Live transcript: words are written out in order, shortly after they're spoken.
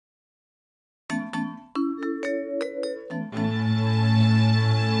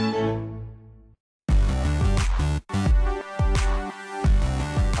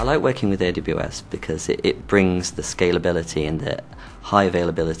I like working with AWS because it brings the scalability and the high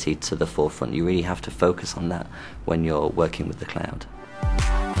availability to the forefront. You really have to focus on that when you're working with the cloud.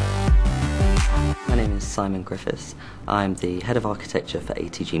 My name is Simon Griffiths. I'm the Head of Architecture for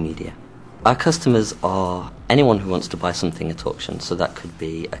ATG Media. Our customers are anyone who wants to buy something at auction, so that could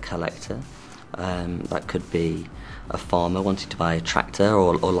be a collector, that could be a farmer wanting to buy a tractor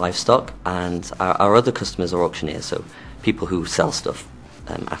or livestock, and our other customers are auctioneers, so people who sell stuff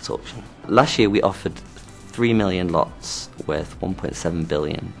at auction. Last year we offered 3 million lots worth $1.7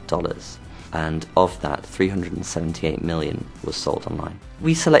 billion, and of that 378 million was sold online.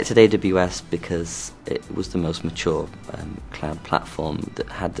 We selected AWS because it was the most mature cloud platform that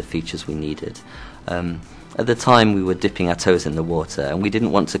had the features we needed. At the time we were dipping our toes in the water and we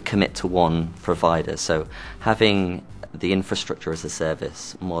didn't want to commit to one provider, so having the infrastructure as a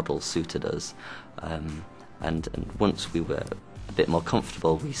service model suited us, and once we were a bit more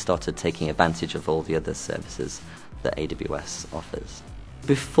comfortable, we started taking advantage of all the other services that AWS offers.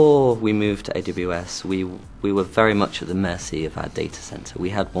 Before we moved to AWS, we were very much at the mercy of our data center. We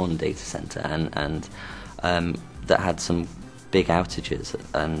had one data center and that had some big outages,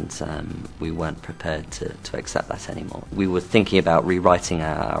 and we weren't prepared to accept that anymore. We were thinking about rewriting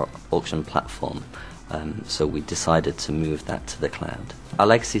our auction platform, so we decided to move that to the cloud. Our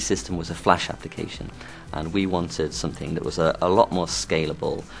legacy system was a Flash application, and we wanted something that was a lot more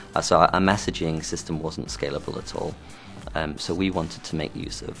scalable. So our messaging system wasn't scalable at all. So we wanted to make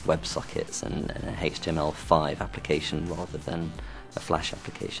use of WebSockets and an HTML5 application rather than a Flash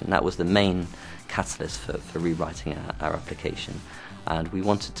application. That was the main catalyst for rewriting our application, and we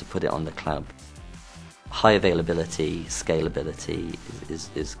wanted to put it on the cloud. High availability, scalability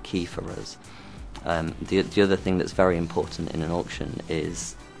is key for us. The other thing that's very important in an auction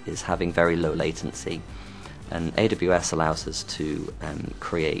is having very low latency, and AWS allows us to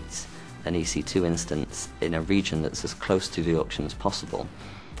create an EC2 instance in a region that's as close to the auction as possible,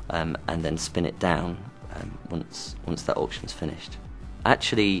 and then spin it down once that auction's finished.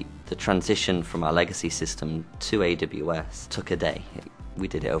 Actually, the transition from our legacy system to AWS took a day. We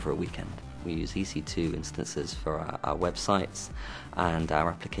did it over a weekend. We use EC2 instances for our websites and our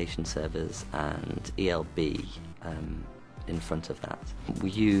application servers, and ELB in front of that. We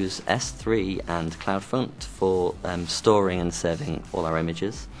use S3 and CloudFront for storing and serving all our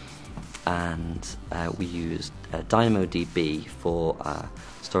images, and we use DynamoDB for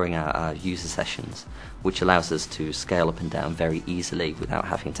storing our user sessions, which allows us to scale up and down very easily without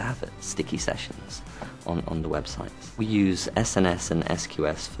having to have sticky sessions on the websites. We use SNS and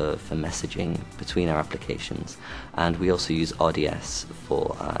SQS for messaging between our applications, and we also use RDS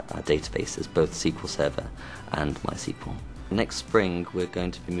for our databases, both SQL Server and MySQL. Next spring we're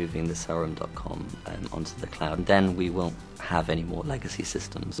going to be moving the Saurum.com onto the cloud, and then we won't have any more legacy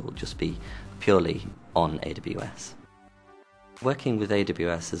systems. It will just be purely on AWS. Working with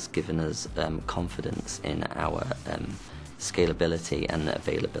AWS has given us confidence in our scalability and the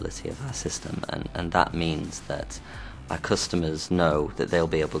availability of our system, and that means that our customers know that they'll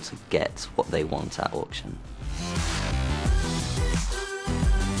be able to get what they want at auction.